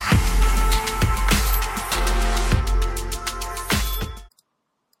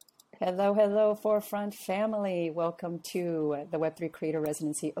Hello, hello, Forefront family. Welcome to the Web3 Creator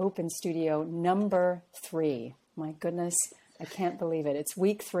Residency Open Studio number 3. My goodness, I can't believe it. It's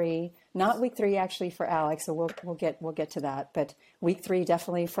week 3, not week 3 actually for Alex, so we'll get to that, but week 3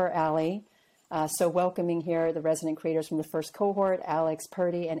 definitely for Ali. So welcoming here the resident creators from the first cohort, Alex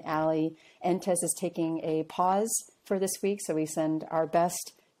Purdy and Ali. Entes is taking a pause for this week, so we send our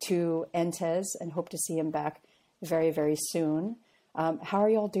best to Entes and hope to see him back very, very soon. How are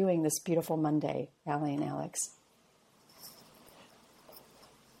you all doing this beautiful Monday, Ali and Alex?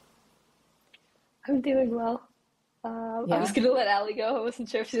 I'm doing well. I was going to let Ali go. I wasn't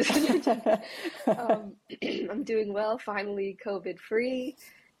sure if she was going to. I'm doing well, finally COVID-free,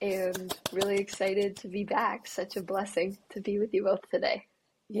 and really excited to be back. Such a blessing to be with you both today.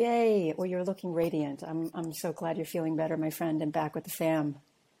 Yay! Well, you're looking radiant. I'm so glad you're feeling better, my friend, and back with the fam.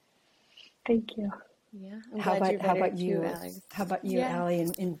 Thank you. Yeah. How about you, Alex? How about you, Ali,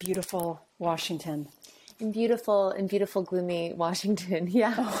 in beautiful Washington? In beautiful, gloomy Washington.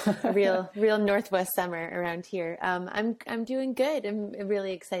 Yeah. real Northwest summer around here. I'm doing good. I'm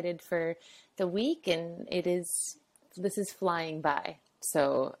really excited for the week, and this is flying by.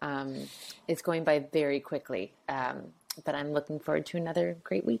 So, it's going by very quickly. But I'm looking forward to another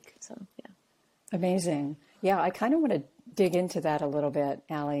great week. So, yeah. Amazing. Yeah, I kind of want to dig into that a little bit,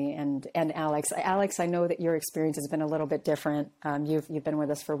 Ali and Alex. Alex, I know that your experience has been a little bit different. You've been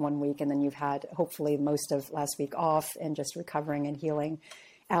with us for 1 week, and then you've had hopefully most of last week off and just recovering and healing.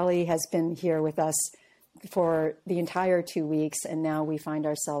 Ali has been here with us for the entire 2 weeks, and now we find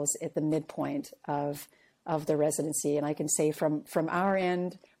ourselves at the midpoint of the residency. And I can say from our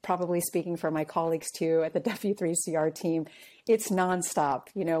end, probably speaking for my colleagues too at the W3CR team, it's nonstop.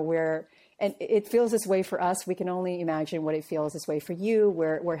 And it feels this way for us. We can only imagine what it feels this way for you.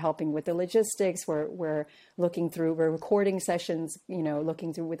 We're helping with the logistics. We're looking through, we're recording sessions,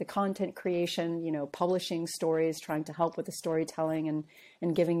 looking through with the content creation, publishing stories, trying to help with the storytelling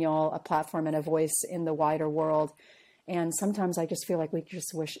and giving y'all a platform and a voice in the wider world. And sometimes I just feel like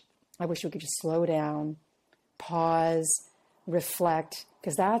I wish we could just slow down, pause, reflect,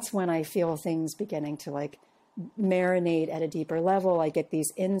 because that's when I feel things beginning to marinate at a deeper level. I get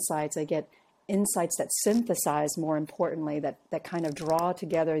these insights. I get insights that synthesize, more importantly, that kind of draw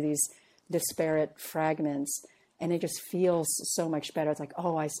together these disparate fragments. And it just feels so much better. It's like,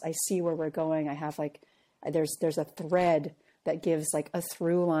 oh, I see where we're going. I have there's a thread that gives a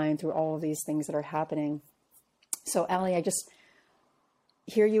through line through all of these things that are happening. So Ali,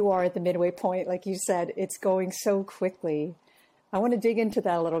 here you are at the midway point. Like you said, it's going so quickly. I want to dig into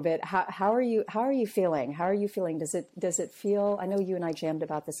that a little bit. How are you feeling? How are you feeling? Does it feel, I know you and I jammed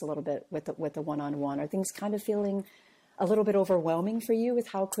about this a little bit with the one-on-one. Are things kind of feeling a little bit overwhelming for you with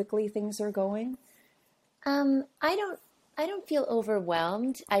how quickly things are going? I don't feel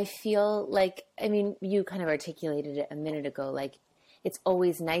overwhelmed. I feel you kind of articulated it a minute ago. It's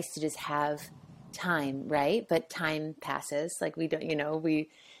always nice to just have time, right? But time passes. We don't,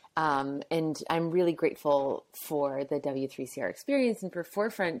 and I'm really grateful for the W3CR experience and for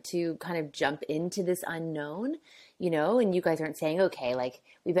Forefront to kind of jump into this unknown, and you guys aren't saying, okay,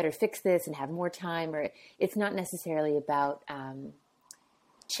 we better fix this and have more time, or it's not necessarily about,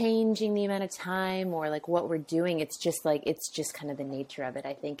 changing the amount of time or what we're doing. It's just kind of the nature of it,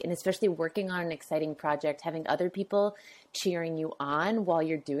 I think. And especially working on an exciting project, having other people cheering you on while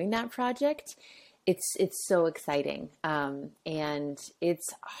you're doing that project. It's so exciting. And it's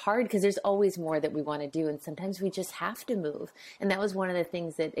hard because there's always more that we want to do. And sometimes we just have to move. And that was one of the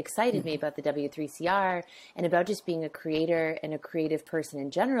things that excited me about the W3CR and about just being a creator and a creative person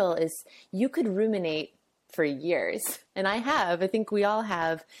in general is you could ruminate for years. And I think we all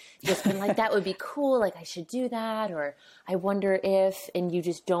have just been that would be cool. I should do that. Or I wonder if, and you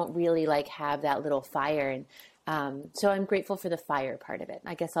just don't really have that little fire. And so I'm grateful for the fire part of it.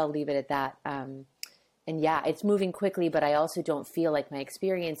 I guess I'll leave it at that. And yeah, it's moving quickly, but I also don't feel like my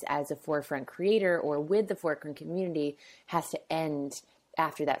experience as a Forefront creator or with the Forefront community has to end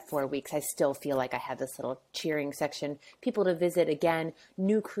after that 4 weeks. I still feel like I have this little cheering section, people to visit again,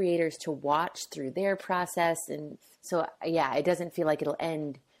 new creators to watch through their process. And so, yeah, it doesn't feel like it'll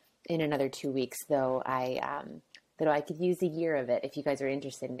end in another 2 weeks, though I could use a year of it if you guys are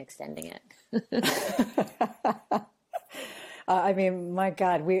interested in extending it. My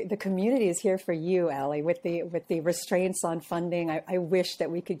God, the community is here for you, Ali, with the restraints on funding. I wish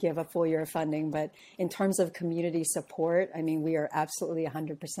that we could give a full year of funding, but in terms of community support, we are absolutely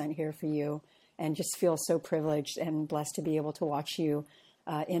 100% here for you and just feel so privileged and blessed to be able to watch you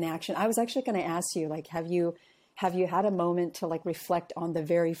in action. I was actually going to ask you, have you had a moment to like reflect on the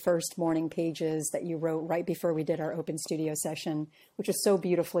very first morning pages that you wrote right before we did our open studio session, which is so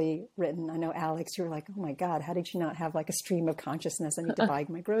beautifully written? I know, Alex, you were like, oh my God, how did you not have like a stream of consciousness? I need to buy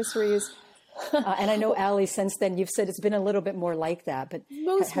my groceries. And I know, Allie, since then you've said it's been a little bit more like that, but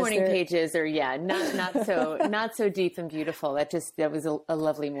most morning pages are, not so deep and beautiful. That was a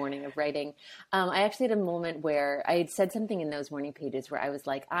lovely morning of writing. I actually had a moment where I had said something in those morning pages where I was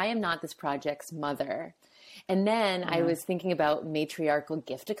like, I am not this project's mother. And then I was thinking about matriarchal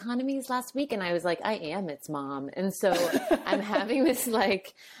gift economies last week, and I was like, I am its mom. And so I'm having this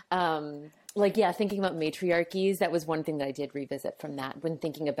thinking about matriarchies. That was one thing that I did revisit from that when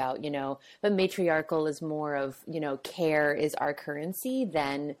thinking about, but matriarchal is more of, care is our currency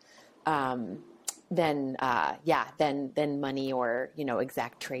than money or,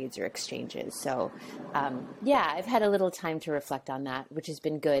 exact trades or exchanges. So, I've had a little time to reflect on that, which has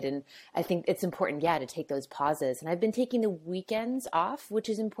been good. And I think it's important, to take those pauses. And I've been taking the weekends off, which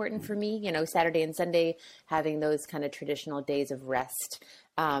is important for me, Saturday and Sunday, having those kind of traditional days of rest,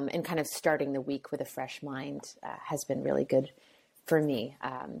 and kind of starting the week with a fresh mind, has been really good for me.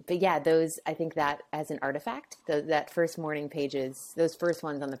 I think that as an artifact, that first morning pages, those first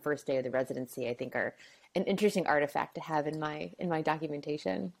ones on the first day of the residency, I think are an interesting artifact to have in my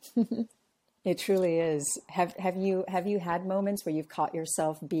documentation. It truly is. Have you had moments where you've caught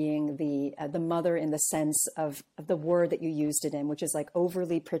yourself being the mother in the sense of the word that you used it in, which is like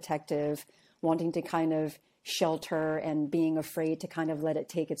overly protective, wanting to kind of shelter and being afraid to kind of let it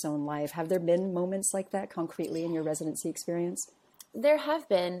take its own life? Have there been moments like that concretely in your residency experience? There have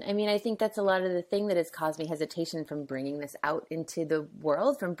been. I mean, I think that's a lot of the thing that has caused me hesitation from bringing this out into the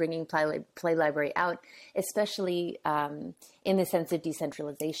world, from bringing Play Library out, especially in the sense of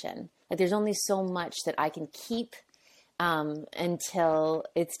decentralization. Like, there's only so much that I can keep until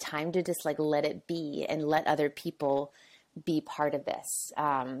it's time to just like let it be and let other people be part of this,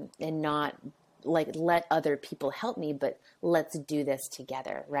 and not like let other people help me, but let's do this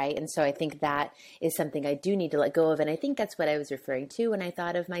together, right? And so I think that is something I do need to let go of. And I think that's what I was referring to when I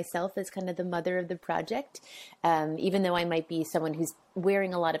thought of myself as kind of the mother of the project. Even though I might be someone who's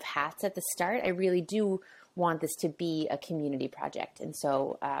wearing a lot of hats at the start, I really do want this to be a community project. And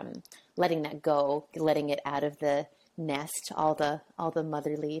so letting that go, letting it out of the nest, all the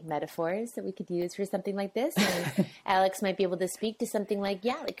motherly metaphors that we could use for something like this. And Alex might be able to speak to something like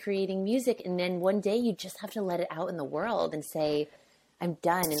creating music. And then one day you just have to let it out in the world and say, I'm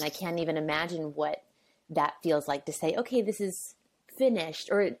done. And I can't even imagine what that feels like to say, okay, this is finished,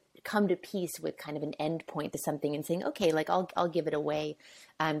 or come to peace with kind of an end point to something and saying, okay, like I'll give it away.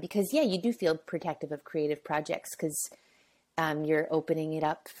 Because you do feel protective of creative projects because you're opening it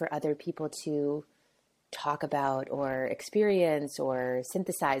up for other people to talk about or experience or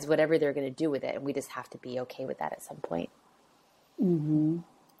synthesize whatever they're going to do with it. And we just have to be okay with that at some point. Mm-hmm.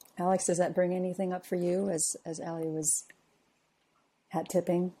 Alex, does that bring anything up for you as Allie was hat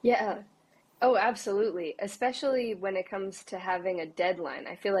tipping? Yeah. Oh, absolutely. Especially when it comes to having a deadline.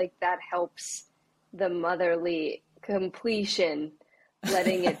 I feel like that helps the motherly completion,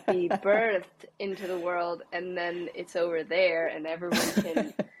 letting it be birthed into the world, and then it's over there and everyone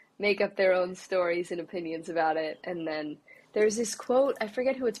can make up their own stories and opinions about it. And then there's this quote, I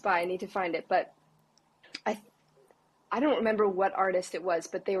forget who it's by, I need to find it, but I don't remember what artist it was,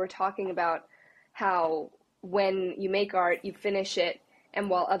 but they were talking about how when you make art, you finish it, and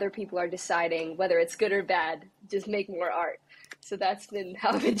while other people are deciding whether it's good or bad, just make more art. So that's been how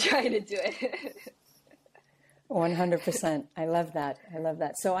I've been trying to do it. 100%. I love that.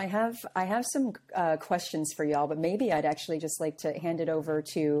 So I have some questions for y'all, but maybe I'd actually just like to hand it over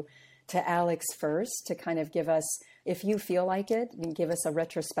to Alex first to kind of give us, if you feel like it, you can give us a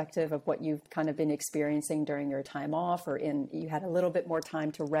retrospective of what you've kind of been experiencing during your time off, or you had a little bit more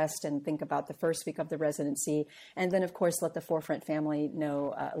time to rest and think about the first week of the residency. And then, of course, let the Forefront family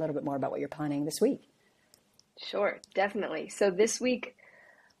know a little bit more about what you're planning this week. Sure, definitely. So this week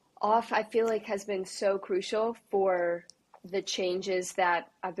off, I feel like, has been so crucial for the changes that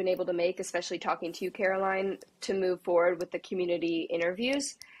I've been able to make, especially talking to you, Caroline, to move forward with the community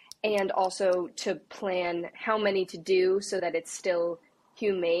interviews, and also to plan how many to do so that it's still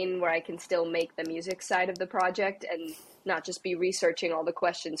humane, where I can still make the music side of the project and not just be researching all the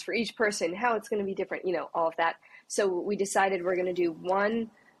questions for each person, how it's going to be different, all of that. So we decided we're going to do one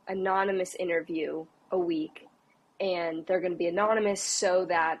anonymous interview a week, and they're going to be anonymous so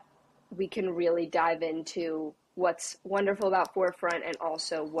that we can really dive into what's wonderful about Forefront and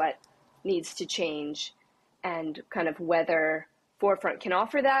also what needs to change, and kind of whether Forefront can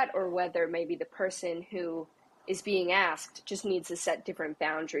offer that, or whether maybe the person who is being asked just needs to set different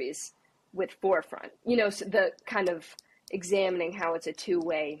boundaries with Forefront, so the kind of examining how it's a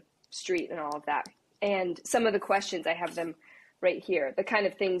two-way street and all of that. And some of the questions, I have them right here. The kind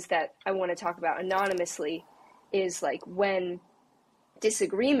of things that I want to talk about anonymously is like, when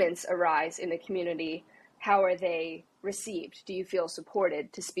disagreements arise in the community, how are they received? Do you feel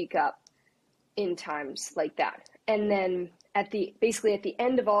supported to speak up in times like that? And then basically at the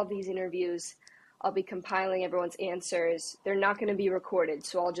end of all of these interviews, I'll be compiling everyone's answers. They're not going to be recorded,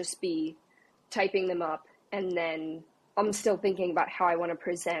 so I'll just be typing them up, and then I'm still thinking about how I want to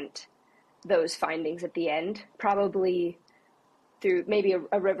present those findings at the end, probably through maybe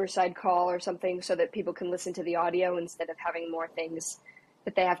a Riverside call or something, so that people can listen to the audio instead of having more things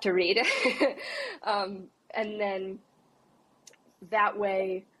that they have to read. And then that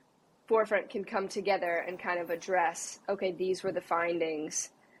way Forefront can come together and kind of address, okay, these were the findings.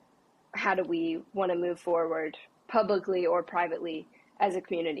 How do we want to move forward publicly or privately as a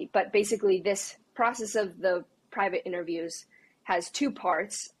community? But basically this process of the private interviews has two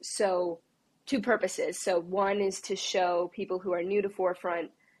parts, so two purposes. So one is to show people who are new to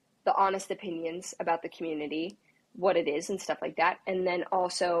Forefront the honest opinions about the community, what it is and stuff like that. And then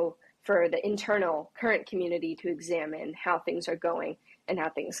also for the internal current community to examine how things are going and how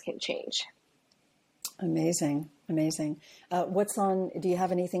things can change. Amazing. Amazing. Do you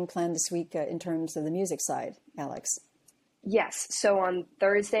have anything planned this week in terms of the music side, Alex? Yes. So on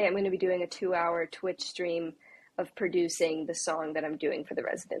Thursday, I'm going to be doing a 2-hour Twitch stream of producing the song that I'm doing for the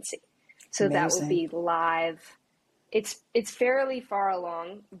residency. So Amazing. That will be live. It's fairly far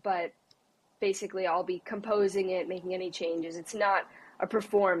along, but basically I'll be composing it, making any changes. It's not a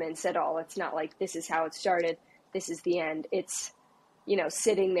performance at all. It's not like this is how it started, this is the end. It's,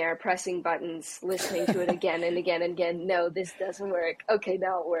 sitting there, pressing buttons, listening to it again and again and again. No, this doesn't work. Okay,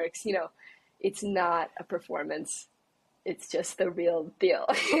 now it works. It's not a performance. It's just the real deal.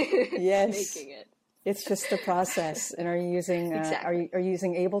 Yes. Making it. It's just the process. And are you using exactly. are you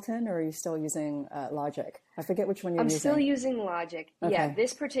using Ableton, or are you still using Logic? I forget which one you're using. I'm still using Logic. Okay. Yeah,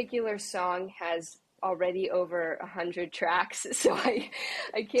 this particular song has already over 100 tracks, so I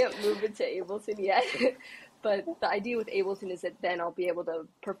can't move it to Ableton yet. But the idea with Ableton is that then I'll be able to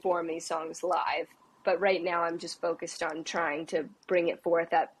perform these songs live. But right now I'm just focused on trying to bring it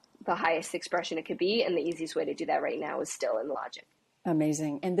forth at the highest expression it could be, and the easiest way to do that right now is still in Logic.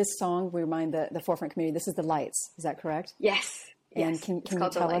 Amazing. And this song, we remind the Forefront community, this is The Lights. Is that correct? Yes. And yes.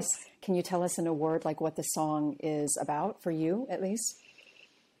 Can you tell us in a word like what the song is about for you, at least?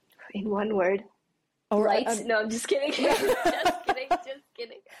 In one word. Oh, lights? No, I'm just kidding. Just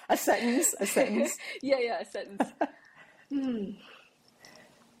kidding. A sentence. Yeah, a sentence.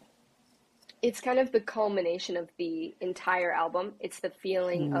 It's kind of the culmination of the entire album. It's the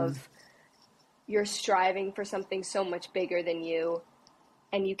feeling of you're striving for something so much bigger than you,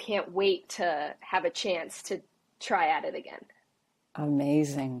 and you can't wait to have a chance to try at it again.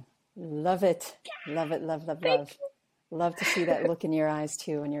 Amazing. Love it. Yeah. Love. Love to see that look in your eyes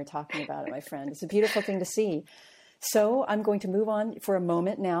too when you're talking about it, my friend. It's a beautiful thing to see. So I'm going to move on for a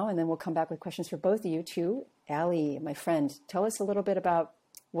moment now, and then we'll come back with questions for both of you too. Allie, my friend, tell us a little bit about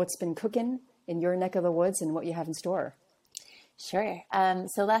what's been cooking in your neck of the woods and what you have in store. Sure.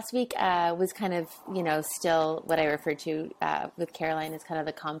 So last week was kind of, still what I refer to with Caroline as kind of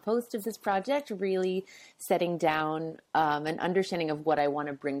the compost of this project, really setting down an understanding of what I want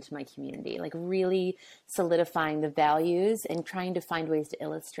to bring to my community, like really solidifying the values and trying to find ways to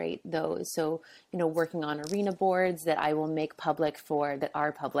illustrate those. So, working on arena boards that I will make public that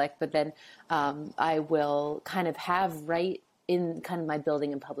are public, but then I will kind of have right in kind of my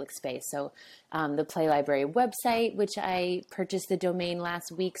building and public space. So the Play Library website, which I purchased the domain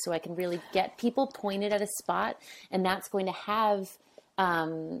last week so I can really get people pointed at a spot. And that's going to have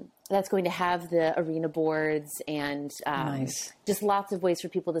the arena boards and nice. Just lots of ways for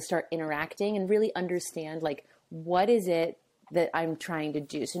people to start interacting and really understand, like, what is it that I'm trying to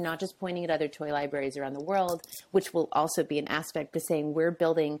do. So not just pointing at other toy libraries around the world, which will also be an aspect, but saying we're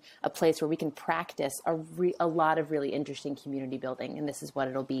building a place where we can practice a lot of really interesting community building. And this is what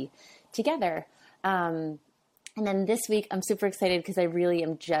it'll be together. And then this week, I'm super excited because I really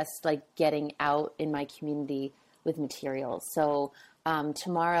am just like getting out in my community with materials. So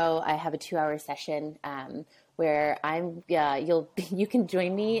tomorrow I have a 2-hour session where you can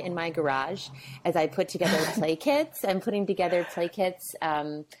join me in my garage as I put together play kits. I'm putting together play kits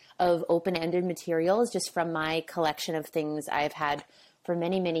of open-ended materials just from my collection of things I've had for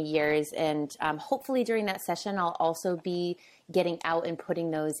many, many years. And hopefully during that session, I'll also be getting out and putting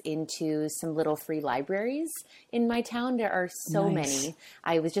those into some little free libraries in my town. There are so nice. many.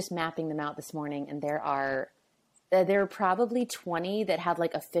 I was just mapping them out this morning, and there are there are probably 20 that have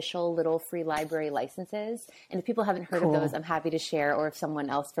like official little free library licenses. And if people haven't heard of those, I'm happy to share. Or if someone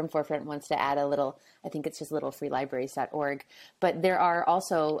else from Forefront wants to add a little, I think it's just littlefreelibraries.org. But there are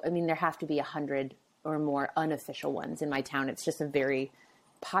also, I mean, there have to be 100 or more unofficial ones in my town. It's just a very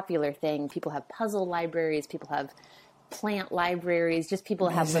popular thing. People have puzzle libraries. People have plant libraries, just people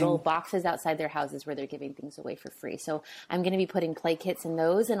have little boxes outside their houses where they're giving things away for free. So I'm going to be putting play kits in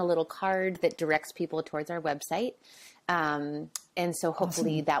those and a little card that directs people towards our website. And so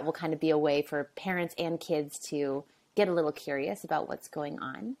hopefully that will kind of be a way for parents and kids to get a little curious about what's going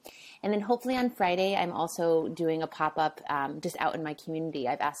on. And then hopefully on Friday, I'm also doing a pop-up just out in my community.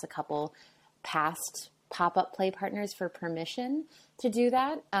 I've asked a couple past pop-up play partners for permission to do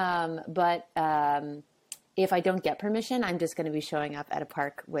that. But if I don't get permission, I'm just going to be showing up at a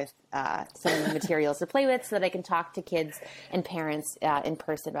park with some materials to play with so that I can talk to kids and parents in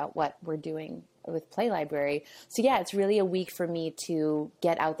person about what we're doing with Play Library. So yeah, it's really a week for me to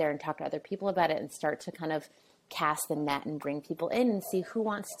get out there and talk to other people about it and start to kind of cast the net and bring people in and see who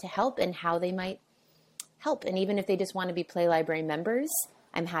wants to help and how they might help. And even if they just want to be Play Library members,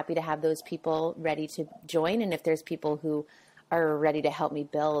 I'm happy to have those people ready to join. And if there's people who are ready to help me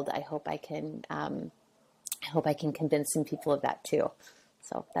build, I hope I can convince some people of that too.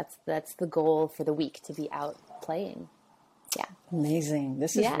 So that's the goal for the week, to be out playing. Yeah. Amazing.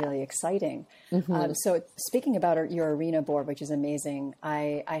 This is really exciting. So speaking about your arena board, which is amazing,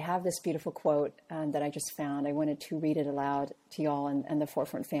 I have this beautiful quote that I just found. I wanted to read it aloud to y'all and the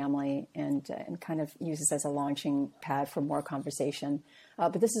Forefront family and kind of use this as a launching pad for more conversation.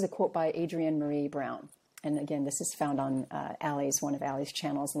 But this is a quote by Adrienne Maree Brown. And again, this is found on one of Allie's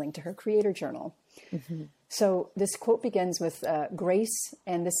channels, linked to her creator journal. So this quote begins with Grace,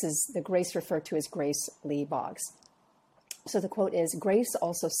 and this is the Grace referred to as Grace Lee Boggs. So the quote is, Grace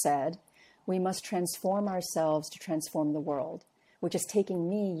also said, "We must transform ourselves to transform the world, which is taking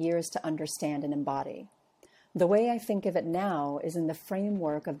me years to understand and embody. The way I think of it now is in the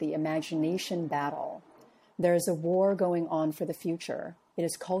framework of the imagination battle. There is a war going on for the future. It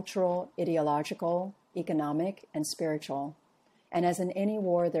is cultural, ideological, economic, and spiritual. And as in any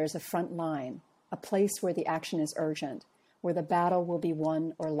war, there is a front line, a place where the action is urgent, where the battle will be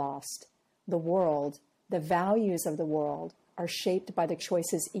won or lost. The world, the values of the world, are shaped by the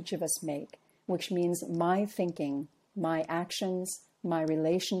choices each of us make, which means my thinking, my actions, my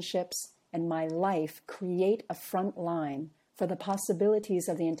relationships, and my life create a front line for the possibilities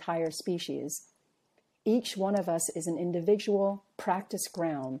of the entire species. Each one of us is an individual practice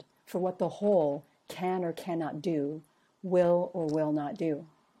ground for what the whole can or cannot do, will or will not do."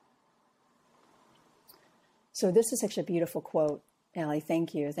 So this is such a beautiful quote, Allie.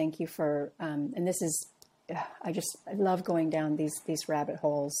 Thank you. Thank you for, and this is, I love going down these rabbit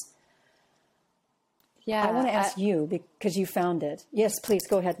holes. Yeah. I want to ask you, because you found it. Yes, please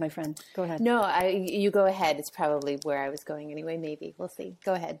go ahead, my friend. Go ahead. No, you go ahead. It's probably where I was going anyway. Maybe we'll see.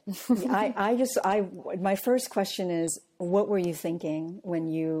 Go ahead. My first question is, what were you thinking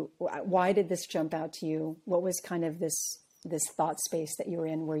why did this jump out to you? What was kind of this thought space that you were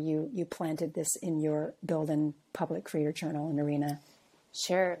in where you planted this in your Build and Public Creator Journal and Arena?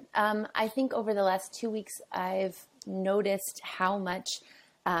 Sure. I think over the last 2 weeks, I've noticed how much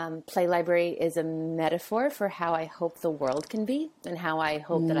Play Library is a metaphor for how I hope the world can be and how I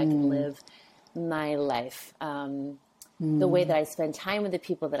hope that I can live my life. The way that I spend time with the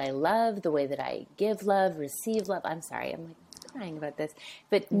people that I love, the way that I give love, receive love. I'm sorry, I'm like crying about this.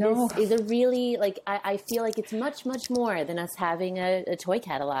 But this is a really, I feel like it's much, much more than us having a toy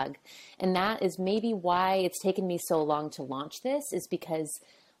catalog. And that is maybe why it's taken me so long to launch this, is because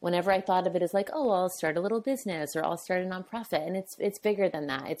whenever I thought of it as like, oh, I'll start a little business or I'll start a nonprofit. And it's bigger than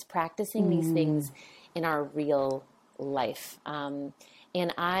that. It's practicing these things in our real life.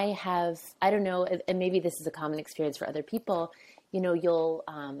 And I don't know, and maybe this is a common experience for other people, you'll,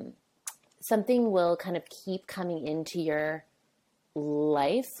 something will kind of keep coming into your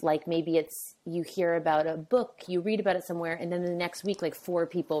life. Like maybe it's, you hear about a book, you read about it somewhere, and then the next week, like 4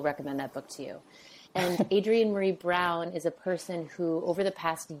 people recommend that book to you. And Adrienne Maree Brown is a person who, over the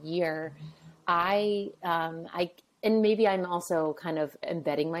past year, and maybe I'm also kind of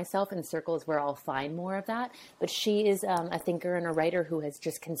embedding myself in circles where I'll find more of that, but she is a thinker and a writer who has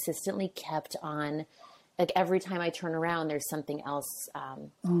just consistently kept on, like every time I turn around, there's something else,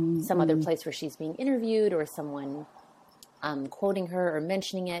 some other place where she's being interviewed or someone quoting her or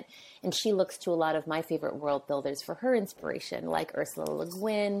mentioning it. And she looks to a lot of my favorite world builders for her inspiration, like Ursula Le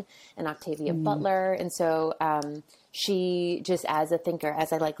Guin and Octavia Butler. And so she just, as a thinker,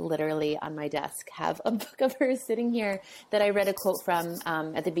 as I literally on my desk have a book of hers sitting here that I read a quote from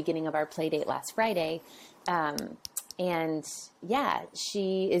at the beginning of our play date last Friday, And yeah,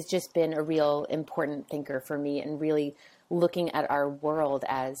 she has just been a real important thinker for me, and really looking at our world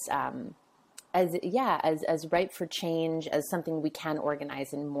as ripe for change, as something we can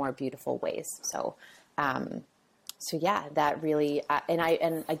organize in more beautiful ways. So yeah, that really,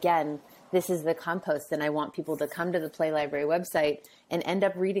 and again, this is the compost, and I want people to come to the Play Library website and end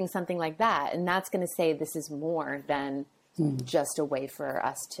up reading something like that. And that's going to say this is more than just a way for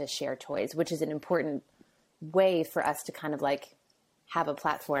us to share toys, which is an important way for us to kind of like have a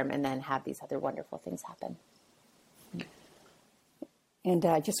platform and then have these other wonderful things happen. And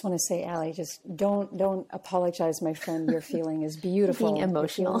I just want to say, Allie, just don't apologize, my friend. Your feeling is beautiful. Being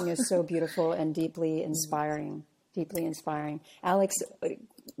emotional. Your feeling is so beautiful and deeply inspiring. Deeply inspiring. Alex,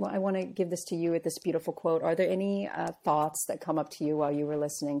 I want to give this to you with this beautiful quote. Are there any thoughts that come up to you while you were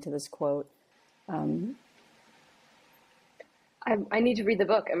listening to this quote? I need to read the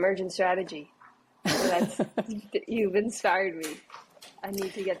book, Emergent Strategy. So you've inspired me. I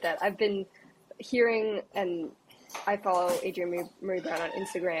need to get that. I've been hearing, and I follow Adrienne Maree Brown on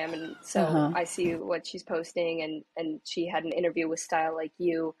Instagram, and so I see what she's posting, and she had an interview with Style Like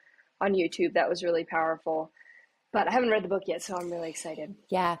You on YouTube that was really powerful. But I haven't read the book yet, so I'm really excited.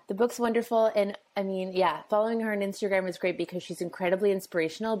 Yeah, the book's wonderful. And I mean, yeah, following her on Instagram is great because she's incredibly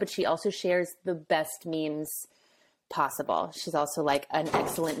inspirational, but she also shares the best memes possible. She's also like an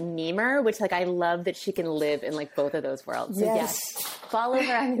excellent memer, which like I love that she can live in like both of those worlds. So yes, follow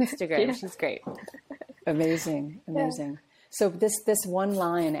her on Instagram. Yeah. She's great. Amazing. Yeah. So this one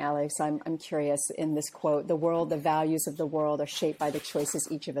line, Alex, I'm curious in this quote: the values of the world are shaped by the choices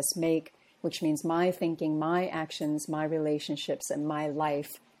each of us make, which means my thinking, my actions, my relationships, and my life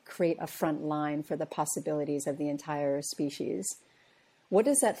create a front line for the possibilities of the entire species. What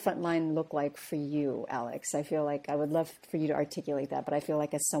does that front line look like for you, Alex? I feel like I would love for you to articulate that, but I feel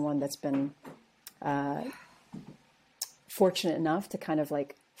like as someone that's been fortunate enough to kind of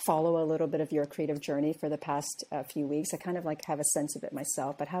like follow a little bit of your creative journey for the past few weeks, I kind of like have a sense of it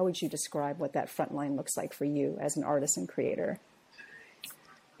myself, but how would you describe what that front line looks like for you as an artist and creator?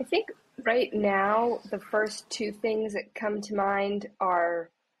 I think right now, the first two things that come to mind are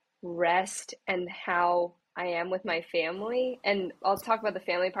rest and how I am with my family. And I'll talk about the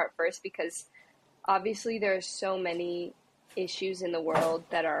family part first, because obviously there's so many issues in the world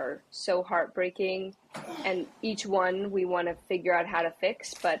that are so heartbreaking, and each one we want to figure out how to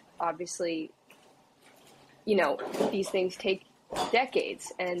fix. But obviously, you know, these things take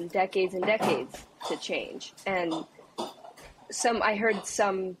decades and decades and decades to change. And I heard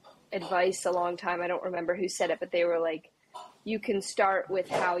some advice a long time, I don't remember who said it, but they were like, you can start with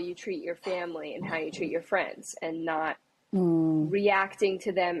how you treat your family and how you treat your friends, and not reacting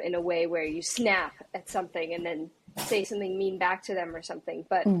to them in a way where you snap at something and then say something mean back to them or something.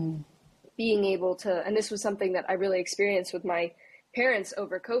 But being able to, and this was something that I really experienced with my parents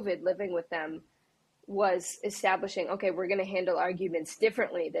over COVID, living with them, was establishing, okay, we're going to handle arguments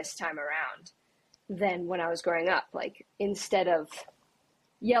differently this time around than when I was growing up. Like, instead of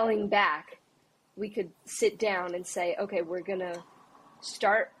yelling back, we could sit down and say, okay, we're going to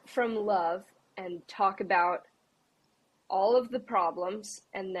start from love and talk about all of the problems,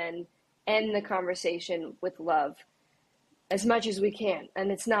 and then end the conversation with love as much as we can.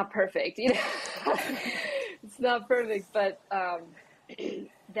 And it's not perfect, you know, it's not perfect, but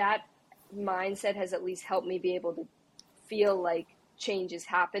that mindset has at least helped me be able to feel like change is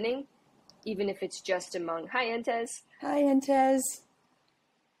happening, even if it's just among, hi, Entez. Hi, Entez.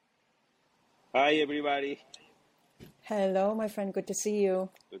 Hi, everybody. Hello, my friend. Good to see you.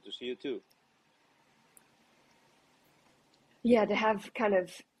 Good to see you too. Yeah, to have kind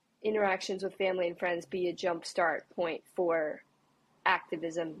of interactions with family and friends be a jumpstart point for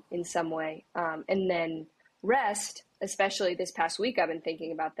activism in some way. And then rest, especially this past week, I've been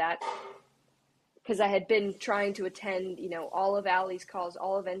thinking about that, because I had been trying to attend, you know, all of Allie's calls,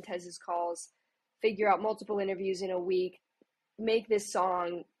 all of Entez's calls, figure out multiple interviews in a week, make this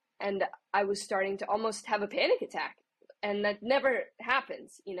song, and I was starting to almost have a panic attack. And that never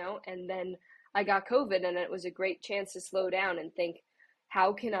happens, you know, and then I got COVID, and it was a great chance to slow down and think,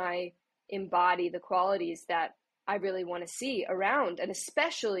 how can I embody the qualities that I really want to see around, and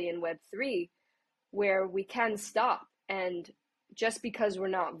especially in Web3, where we can stop. And just because we're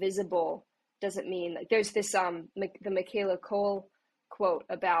not visible doesn't mean, like, there's this, the Michaela Cole quote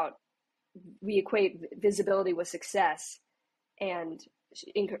about, we equate visibility with success. And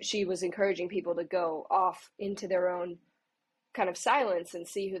she was encouraging people to go off into their own kind of silence and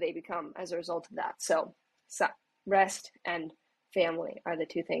see who they become as a result of that. So rest and family are the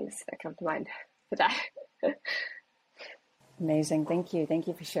two things that come to mind for that. Amazing. Thank you. Thank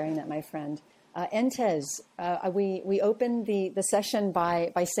you for sharing that, my friend. Entez, we opened the session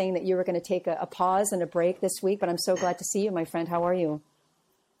by saying that you were going to take a pause and a break this week, but I'm so glad to see you, my friend. How are you?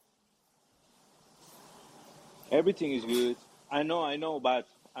 Everything is good. I know, but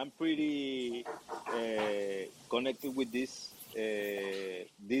I'm pretty connected with this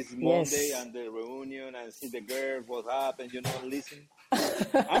Monday Yes. and the reunion and see the girls, what happened, listen.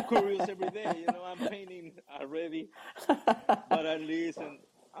 I'm curious every day, I'm painting already, but I listen.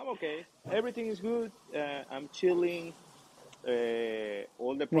 I'm okay. Everything is good. I'm chilling.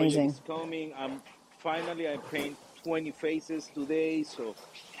 All the project Amazing. is coming. I paint 20 faces today, so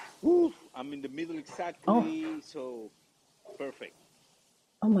woo, I'm in the middle Oh, exactly, so perfect.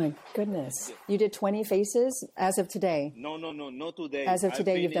 oh my goodness. Yeah. You did 20 faces as of today. No, not today. As of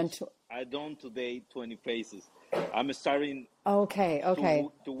today, you've done. I done today 20 faces. I'm starting Okay. Okay.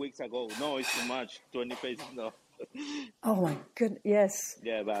 2 weeks ago. No, it's too much. 20 faces, no. Oh my good. Yes.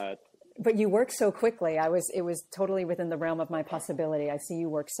 Yeah, But you work so quickly. It was totally within the realm of my possibility. I see you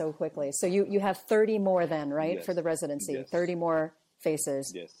work so quickly. So you have 30 more then, right? yes, For the residency, yes, 30 more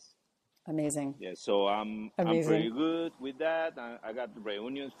faces. yes. Amazing. Yeah, so I'm pretty Amazing. good with that. I got the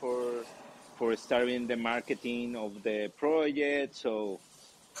reunions for starting the marketing of the project, so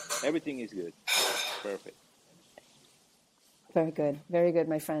everything is good. Perfect. Very good. Very good,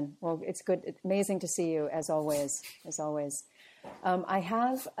 my friend. Well, it's good. It's amazing to see you as always, as always. I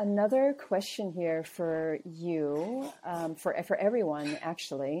have another question here for you, for everyone,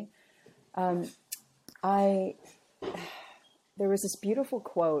 actually. There was this beautiful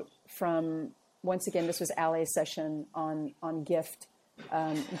quote from, once again, this was Ali's session on gift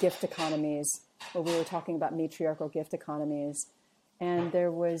economies, where we were talking about matriarchal gift economies. And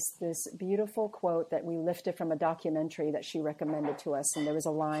there was this beautiful quote that we lifted from a documentary that she recommended to us. And there was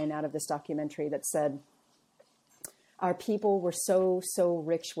a line out of this documentary that said, our people were so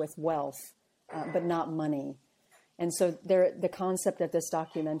rich with wealth, but not money. And so the concept of this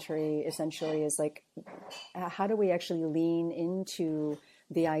documentary essentially is like, how do we actually lean into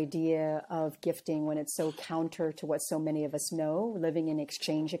the idea of gifting when it's so counter to what so many of us know, living in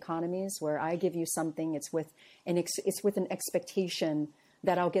exchange economies where I give you something, it's with an expectation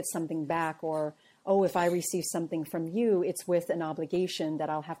that I'll get something back, or, oh, if I receive something from you, it's with an obligation that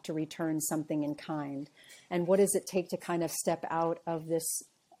I'll have to return something in kind. And what does it take to kind of step out of this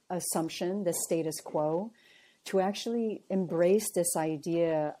assumption, this status quo, to actually embrace this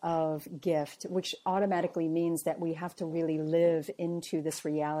idea of gift, which automatically means that we have to really live into this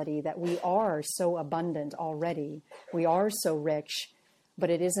reality that we are so abundant already. We are so rich,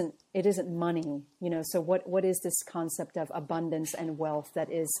 but it isn't money, So what is this concept of abundance and wealth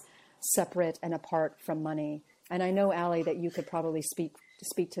that is separate and apart from money? And I know, Ali, that you could probably speak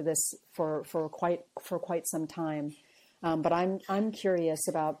to this for quite some time. But I'm curious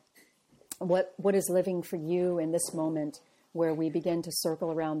about what is living for you in this moment where we begin to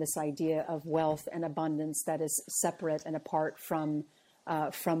circle around this idea of wealth and abundance that is separate and apart from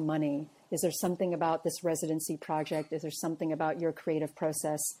money. Is there something about this residency project? Is there something about your creative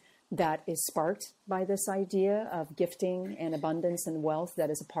process that is sparked by this idea of gifting and abundance and wealth that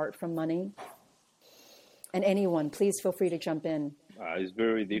is apart from money? And anyone, please feel free to jump in. It's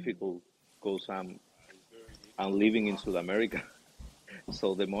very difficult because I'm living in South America.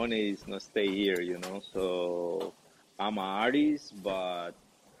 So the money is not stay here, So I'm an artist, but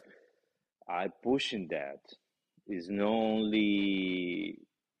I pushing that. It's not only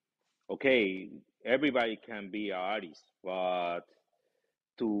okay. Everybody can be an artist, but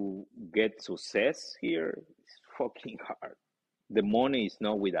to get success here is fucking hard. The money is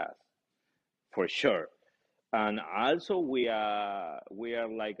not with us, for sure. And also we are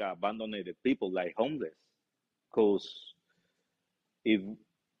like abandoned people, like homeless, because if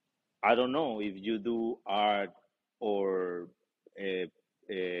I don't know if you do art or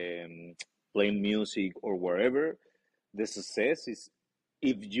playing music or wherever, the success is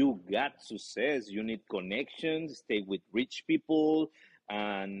if you got success, you need connections, stay with rich people,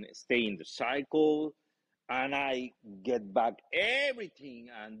 and stay in the cycle. And I get back everything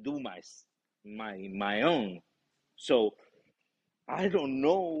and do my own. So I don't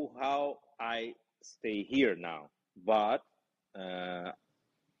know how I stay here now, but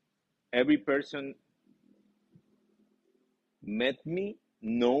every person met me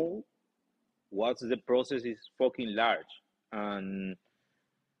know what's the process is fucking large. And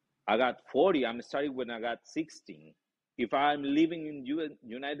I got 40. I'm starting when I got 16. If I'm living in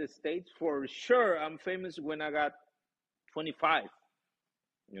United States, for sure I'm famous when I got 25,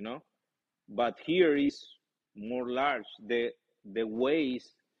 But here is more large. The ways,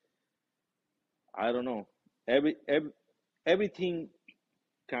 I don't know. Everything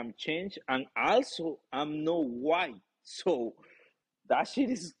can change, and also I'm not white, so that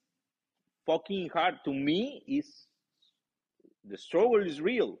shit is fucking hard to me. Is the struggle is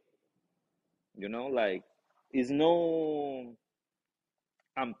real, like it's no.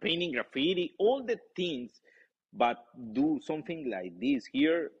 I'm painting graffiti, all the things, but do something like this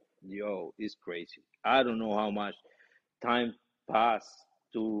here, yo, it's crazy. I don't know how much time passed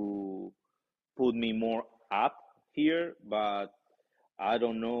to put me more up here, but I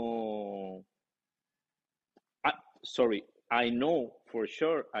don't know. Sorry, I know for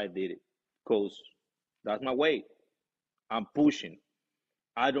sure I did it because that's my way. I'm pushing.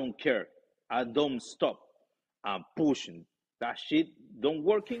 I don't care. I don't stop. I'm pushing. That shit don't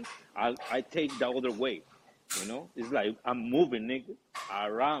working. I take the other way. It's like I'm moving, nigga,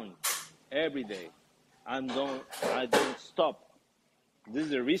 around every day. I don't stop. This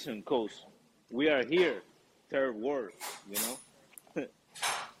is the reason, cause we are here, third world.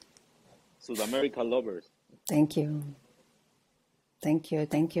 South America lovers. Thank you. Thank you,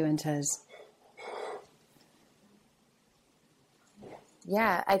 Intez.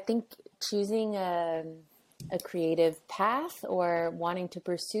 Yeah, I think choosing a creative path or wanting to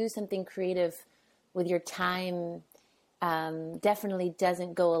pursue something creative with your time definitely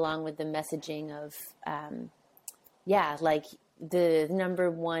doesn't go along with the messaging of, like the number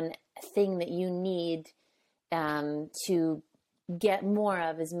one thing that you need to get more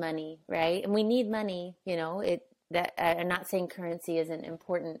of is money, right? And we need money, I'm not saying currency isn't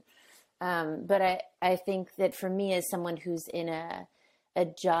important, but I think that for me as someone who's in a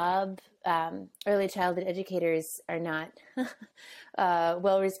job, early childhood educators are not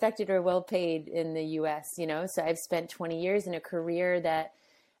well respected or well paid in the US, so I've spent 20 years in a career that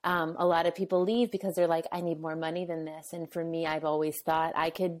a lot of people leave because they're like, I need more money than this. And for me, I've always thought I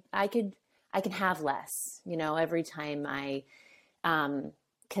can have less, every time I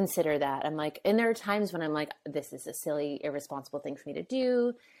consider that. I'm like, and there are times when I'm like, this is a silly, irresponsible thing for me to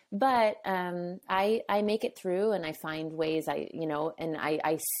do. But I make it through and I find ways and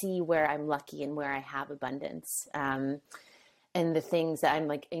I see where I'm lucky and where I have abundance. And the things that I'm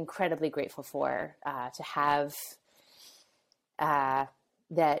like incredibly grateful for to have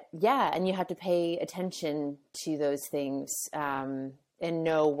that. Yeah. And you have to pay attention to those things and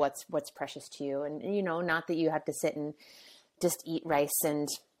know what's precious to you. And, not that you have to sit and just eat rice and,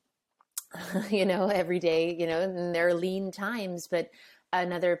 every day, and there are lean times, but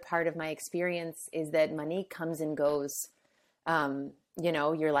another part of my experience is that money comes and goes.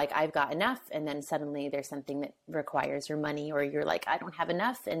 You're like, I've got enough. And then suddenly there's something that requires your money, or you're like, I don't have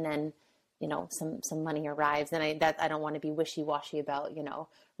enough. And then, some money arrives, and I don't want to be wishy-washy about,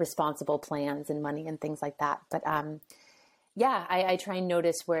 responsible plans and money and things like that. But, I try and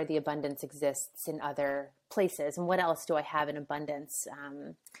notice where the abundance exists in other places, and what else do I have in abundance?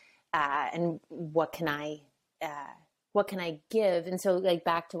 And what can I give? And so like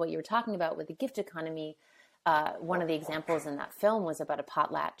back to what you were talking about with the gift economy, one of the examples in that film was about a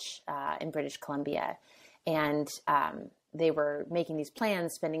potlatch in British Columbia. And they were making these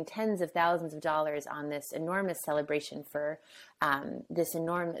plans, spending tens of thousands of dollars on this enormous celebration for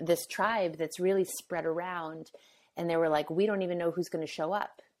this tribe that's really spread around. And they were like, we don't even know who's going to show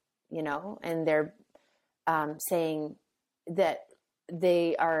up, and they're saying that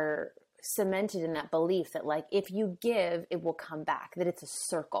they are cemented in that belief that like, if you give, it will come back, that it's a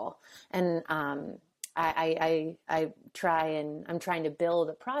circle. And I'm trying to build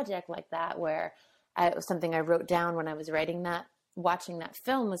a project like that, where something I wrote down when I was watching that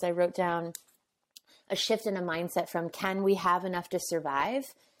film was I wrote down a shift in a mindset from can we have enough to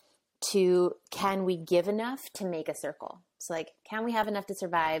survive to can we give enough to make a circle. So like, can we have enough to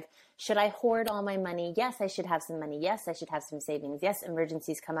survive? Should I hoard all my money? Yes, I should have some money. Yes, I should have some savings. Yes,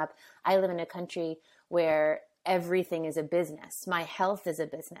 emergencies come up. I live in a country where everything is a business. My health is a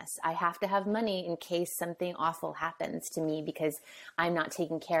business. I have to have money in case something awful happens to me because I'm not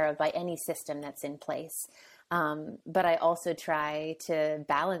taken care of by any system that's in place. But I also try to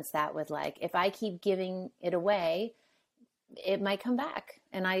balance that with like, if I keep giving it away, it might come back,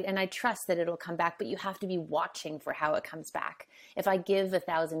 and I trust that it'll come back, but you have to be watching for how it comes back. If I give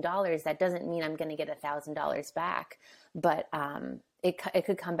 $1,000, that doesn't mean I'm going to get $1,000 back, but it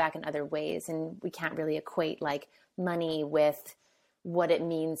could come back in other ways. And we can't really equate like money with what it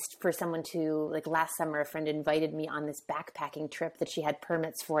means for someone to, like last summer, a friend invited me on this backpacking trip that she had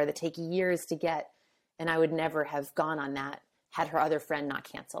permits for that take years to get. And I would never have gone on that had her other friend not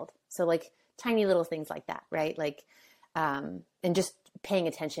canceled. So like tiny little things like that, right? Like, and just paying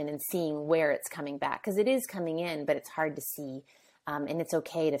attention and seeing where it's coming back, because it is coming in, but it's hard to see. And it's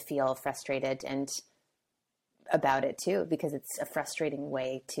okay to feel frustrated and about it too, because it's a frustrating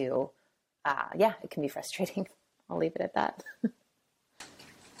way to, it can be frustrating. I'll leave it at that.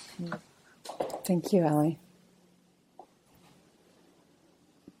 Thank you, Allie.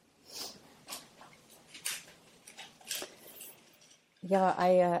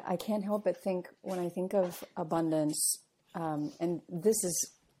 Yeah, I can't help but think when I think of abundance, and this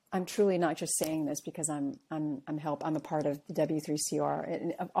is, I'm truly not just saying this because I'm a part of the W3CR.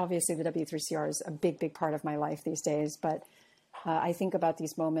 And obviously, the W3CR is a big part of my life these days. But I think about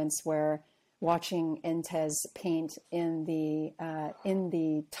these moments where watching Entez paint in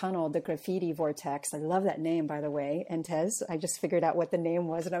the tunnel, the graffiti vortex. I love that name, by the way, Entez. I just figured out what the name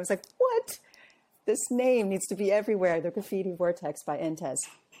was, and I was like, what? This name needs to be everywhere. The Graffiti Vortex by Entez.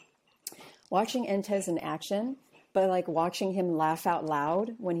 Watching Entez in action, but like watching him laugh out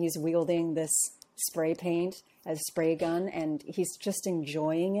loud when he's wielding this spray paint as spray gun, and he's just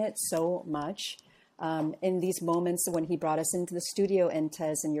enjoying it so much. In these moments when he brought us into the studio,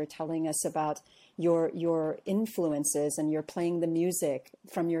 Entez, and you're telling us about your influences, and you're playing the music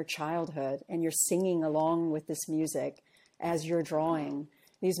from your childhood, and you're singing along with this music as you're drawing.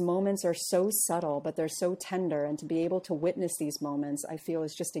 These moments are so subtle, but they're so tender. And to be able to witness these moments, I feel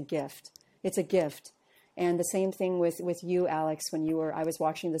is just a gift. It's a gift. And the same thing with you, Alex, when I was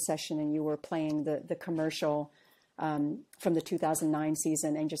watching the session and you were playing the commercial from the 2009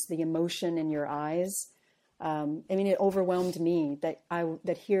 season, and just the emotion in your eyes. I mean, it overwhelmed me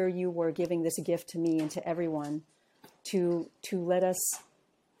that here you were giving this gift to me and to everyone to let us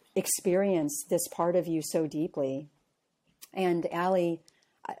experience this part of you so deeply. And Allie,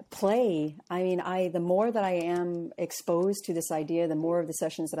 play. I mean, the more that I am exposed to this idea, the more of the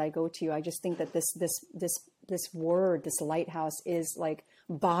sessions that I go to, I just think that this word, this lighthouse, is like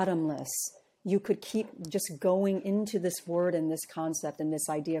bottomless. You could keep just going into this word and this concept and this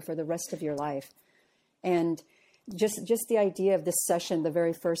idea for the rest of your life. And just the idea of this session, the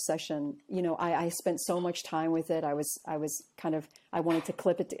very first session, I spent so much time with it. I wanted to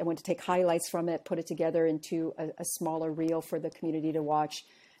clip it. I wanted to take highlights from it, put it together into a smaller reel for the community to watch.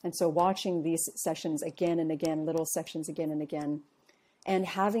 And so watching these sessions again and again, little sections again and again, and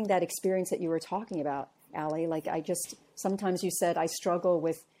having that experience that you were talking about, Allie, like sometimes you said, I struggle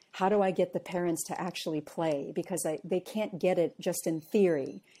with how do I get the parents to actually play, because they can't get it just in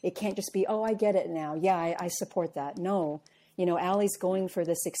theory. It can't just be, oh, I get it now. Yeah, I support that. No, Allie's going for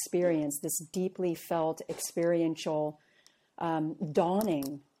this experience, this deeply felt experiential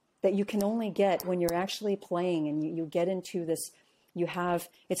dawning that you can only get when you're actually playing, and you get into this,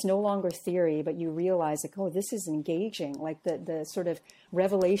 it's no longer theory, but you realize like, oh, this is engaging. Like the sort of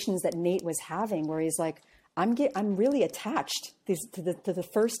revelations that Nate was having, where he's like, I'm really attached to the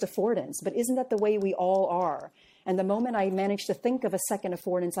first affordance, but isn't that the way we all are? And the moment I manage to think of a second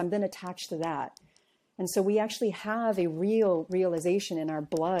affordance, I'm then attached to that. And so we actually have a real realization in our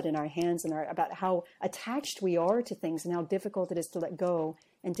blood, in our hands, about how attached we are to things and how difficult it is to let go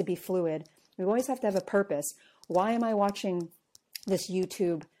and to be fluid. We always have to have a purpose. Why am I watching this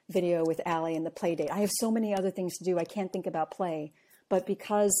YouTube video with Allie and the play date? I have so many other things to do. I can't think about play. But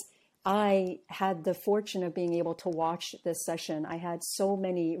because I had the fortune of being able to watch this session, I had so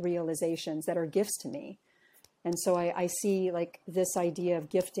many realizations that are gifts to me. And so I see like this idea of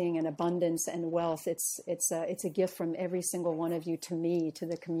gifting and abundance and wealth. It's a gift from every single one of you to me, to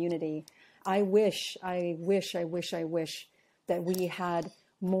the community. I wish that we had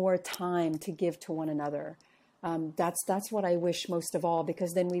more time to give to one another. That's what I wish most of all,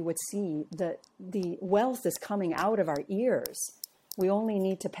 because then we would see that the wealth is coming out of our ears. We only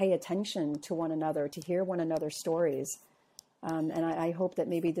need to pay attention to one another, to hear one another's stories. And I hope that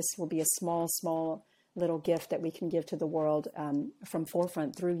maybe this will be a small little gift that we can give to the world from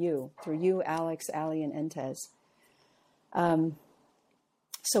Forefront through you, Alex, Allie, and Entez.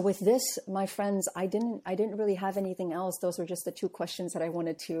 So with this, my friends, I didn't really have anything else. Those were just the two questions that I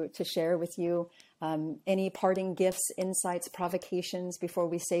wanted to share with you. Any parting gifts, insights, provocations before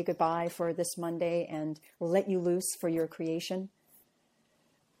we say goodbye for this Monday and let you loose for your creation?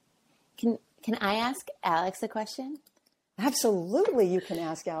 Can I ask Alex a question? Absolutely, you can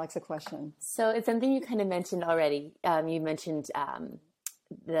ask Alex a question. So it's something you kind of mentioned already. You mentioned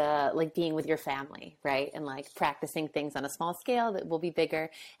the like being with your family, right? And like practicing things on a small scale that will be bigger.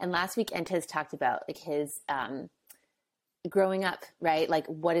 And last week, Entez talked about like his growing up, right? Like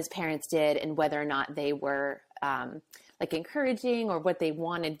what his parents did and whether or not they were like encouraging or what they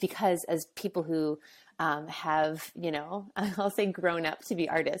wanted, because as people who have, I'll say grown up to be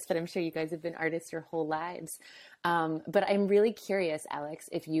artists, but I'm sure you guys have been artists your whole lives. But I'm really curious, Alex,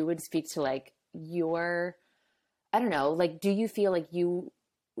 if you would speak to like I don't know, like, do you feel like you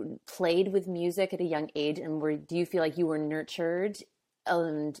played with music at a young age, and do you feel like you were nurtured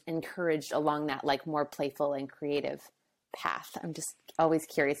and encouraged along that like more playful and creative path? I'm just always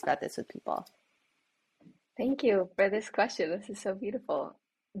curious about this with people. Thank you for this question. This is so beautiful.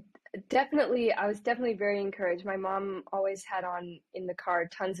 Definitely, I was definitely very encouraged. My mom always had on in the car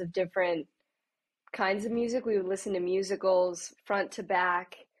tons of different kinds of music. We would listen to musicals front to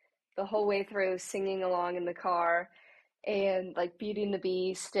back the whole way through, singing along in the car, and like Beauty and the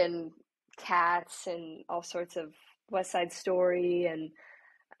Beast and Cats and all sorts of West Side Story,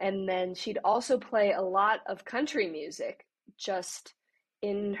 and then she'd also play a lot of country music just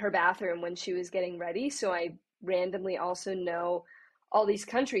in her bathroom when she was getting ready. So I randomly also know all these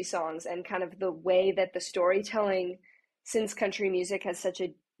country songs and kind of the way that the storytelling, since country music has such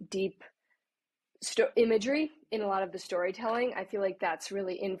a deep imagery in a lot of the storytelling, I feel like that's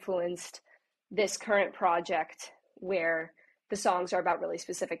really influenced this current project where the songs are about really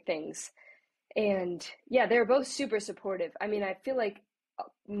specific things. And yeah, they're both super supportive. I mean, I feel like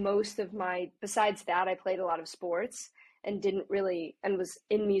most of besides that, I played a lot of sports and was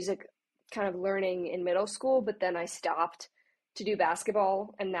in music kind of learning in middle school, but then I stopped to do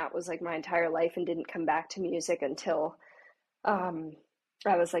basketball, and that was like my entire life, and didn't come back to music until I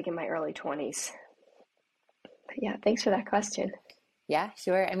was like in my early 20s. But yeah, thanks for that question. Yeah,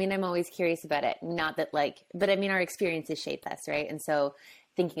 sure. I mean, I'm always curious about it. Not that but I mean, our experiences shape us, right? And so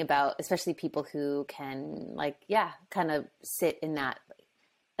thinking about, especially people who can kind of sit in that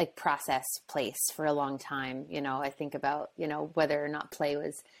like process place for a long time. I think about, whether or not play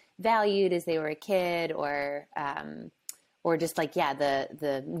was valued as they were a kid, or just like,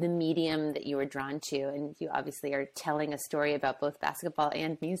 the medium that you were drawn to. And you obviously are telling a story about both basketball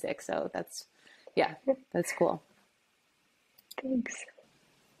and music. So that's cool. Thanks.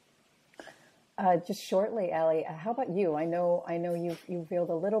 Just shortly, Allie, how about you? I know you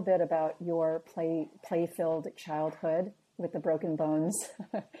revealed a little bit about your play-filled childhood with the broken bones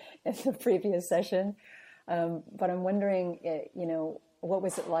in the previous session, but I'm wondering, what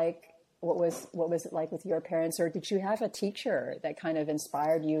was it like? What was it like with your parents, or did you have a teacher that kind of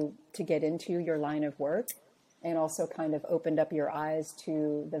inspired you to get into your line of work, and also kind of opened up your eyes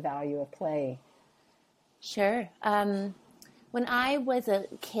to the value of play? Sure. When I was a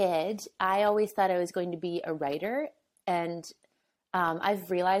kid, I always thought I was going to be a writer, and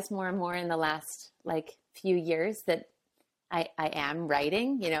I've realized more and more in the last few years that I am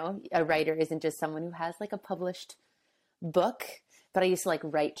writing. A writer isn't just someone who has like a published book, but I used to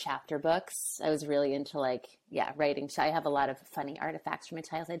write chapter books. I was really into writing. So I have a lot of funny artifacts from my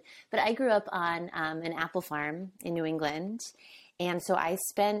childhood, but I grew up on an apple farm in New England. And so I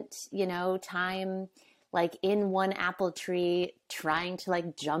spent, time in one apple tree trying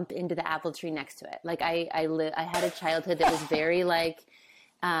to jump into the apple tree next to it. I had a childhood that was very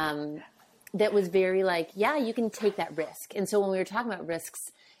you can take that risk. And so when we were talking about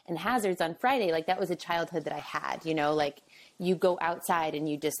risks and hazards on Friday, that was a childhood that I had, you go outside and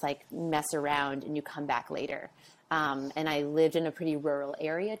you just mess around and you come back later. And I lived in a pretty rural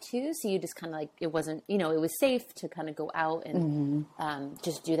area too. So you just kind of it wasn't, it was safe to kind of go out and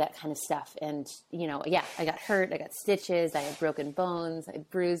just do that kind of stuff. And, I got hurt, I got stitches, I had broken bones, I had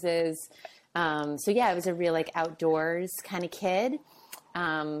bruises. I was a real outdoors kind of kid.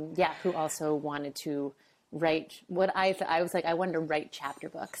 Who also wanted to write I was I wanted to write chapter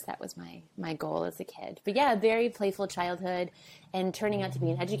books. That was my goal as a kid. But a very playful childhood, and turning out to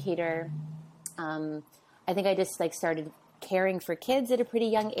be an educator. I think I just started caring for kids at a pretty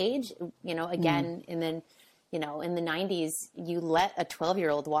young age, again, and then, in the 90s, you let a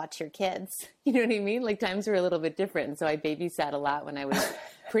 12-year-old watch your kids. You know what I mean? Times were a little bit different. So I babysat a lot when I was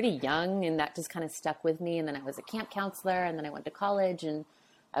pretty young, and that just kind of stuck with me. And then I was a camp counselor, and then I went to college, and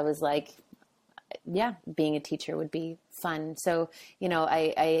I was being a teacher would be fun. So,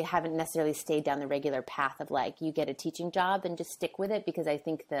 I haven't necessarily stayed down the regular path of you get a teaching job and just stick with it, because I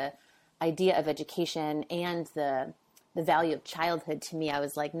think the idea of education and the value of childhood, to me, I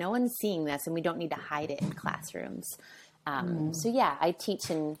was no one's seeing this, and we don't need to hide it in classrooms. I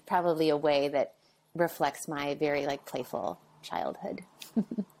teach in probably a way that reflects my very playful childhood.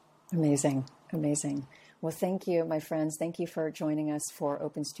 Amazing. Well, thank you, my friends. Thank you for joining us for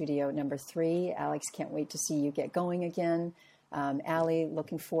Open Studio number 3. Alex, can't wait to see you get going again. Allie,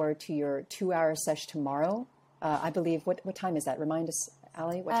 looking forward to your 2-hour session tomorrow. I believe, what time is that? Remind us,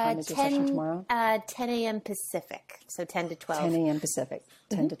 Allie, what time is your session tomorrow? 10 a.m. Pacific, so 10 to 12. 10 a.m. Pacific,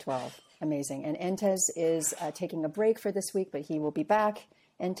 10 to 12. Amazing. And Entez is taking a break for this week, but he will be back.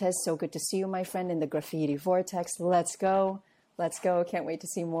 Entez, so good to see you, my friend, in the graffiti vortex. Let's go. Can't wait to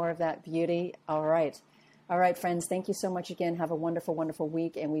see more of that beauty. All right. All right, friends. Thank you so much again. Have a wonderful, wonderful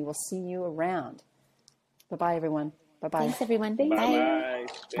week, and we will see you around. Bye-bye, everyone. Bye-bye. Thanks, everyone. Thank Bye. you. Bye.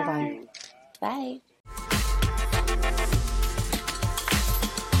 Bye. Thank you. Bye.